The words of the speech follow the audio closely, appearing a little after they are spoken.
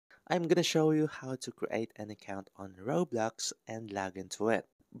I'm gonna show you how to create an account on Roblox and log into it.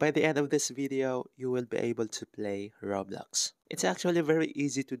 By the end of this video, you will be able to play Roblox. It's actually very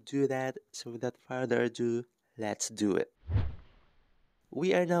easy to do that, so without further ado, let's do it.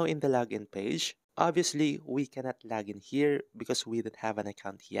 We are now in the login page. Obviously, we cannot log in here because we don't have an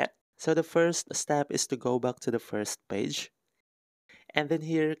account yet. So the first step is to go back to the first page. And then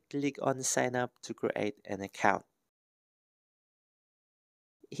here, click on sign up to create an account.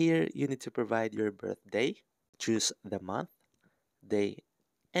 Here, you need to provide your birthday, choose the month, day,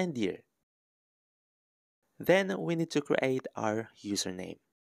 and year. Then we need to create our username.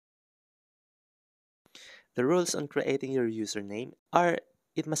 The rules on creating your username are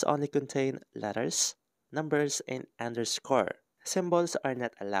it must only contain letters, numbers, and underscore. Symbols are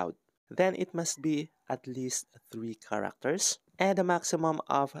not allowed. Then it must be at least 3 characters and a maximum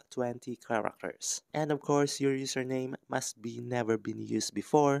of 20 characters. And of course, your username must be never been used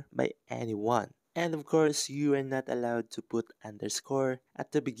before by anyone. And of course, you are not allowed to put underscore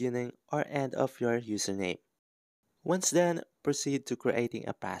at the beginning or end of your username. Once done, proceed to creating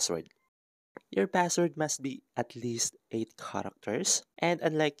a password. Your password must be at least 8 characters, and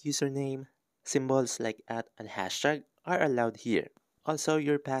unlike username, symbols like @ and hashtag are allowed here. Also,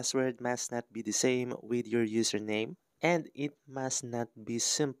 your password must not be the same with your username, and it must not be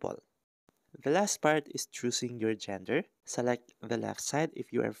simple. The last part is choosing your gender. Select the left side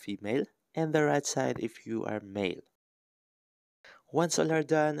if you are female, and the right side if you are male. Once all are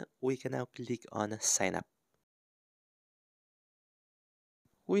done, we can now click on sign up.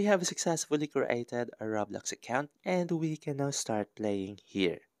 We have successfully created a Roblox account and we can now start playing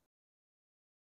here.